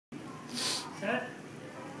Set.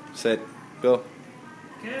 Set. Go.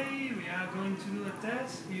 Okay, we are going to do a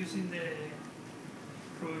test using the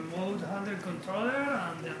remote handle controller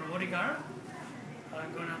and the robotic arm.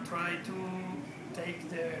 I'm gonna try to take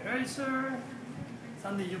the eraser.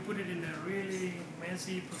 Sandy, you put it in a really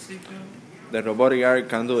messy position. The robotic arm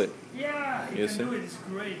can do it. Yeah, You you can see? do it. It's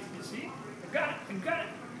great. You see? I got it.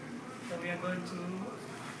 So we are going to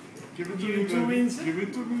give it 2 wins. Give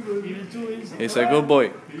it to me, baby. Give it 2 wins. He's a good boy.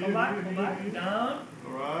 Come back, down.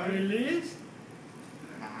 Alright. Release.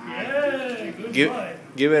 Yeah, good boy.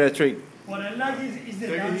 Give it a trick. What I like is the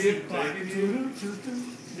Take it dancing here, part. take it here.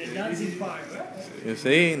 The dancing part, right? You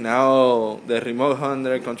see, now the remote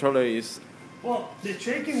handle controller is. Well, the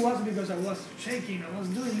shaking was because I was shaking. I was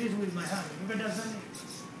doing this with my hand. Look at that, Sandy.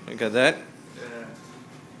 Look at that. Yeah.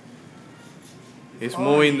 He's Oh,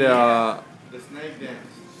 moving yeah. The snake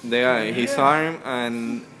dance. his arm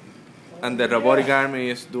and the robotic arm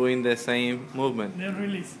is doing the same movement. Then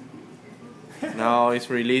release. Now it's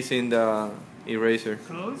releasing the eraser.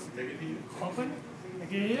 Close. Take it here. Open.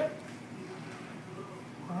 Again here.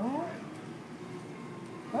 Oh.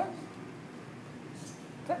 What?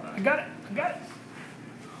 I got it.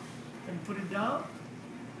 And put it down.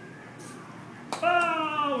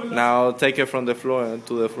 Oh, we lost. Now take it from the floor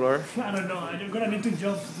to the floor. I don't know. I'm gonna need to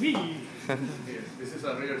jump. Wee. Here. This is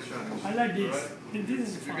a real challenge. I like this. Right? This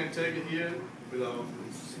is If you fun. can take it here without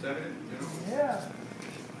stabbing it, you know. Yeah.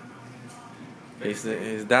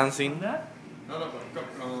 He's dancing. That? No,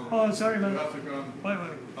 come. Oh, sorry, man. You have to come Wait.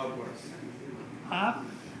 upwards. Up.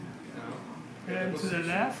 Now. Then to the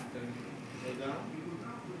left. Then go down.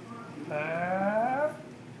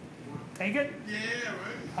 Take it. Yeah,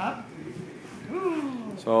 right. Up.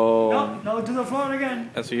 Ooh. So No, to the floor again.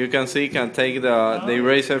 as you can see, can take the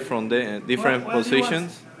eraser from the different What do you want?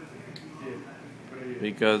 positions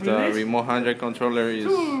because the Release. remote handle controller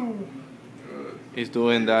is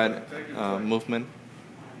doing that movement.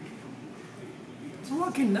 It's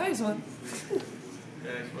working nice, man.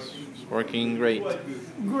 Yeah, it's working. It's working great.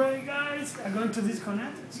 Great, guys. I'm going to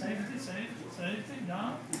disconnect. Safety,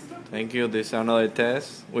 down. Thank you. This is another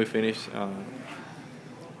test. We finished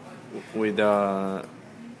with the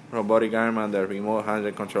robotic arm and the remote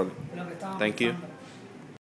handle controller. Thank you.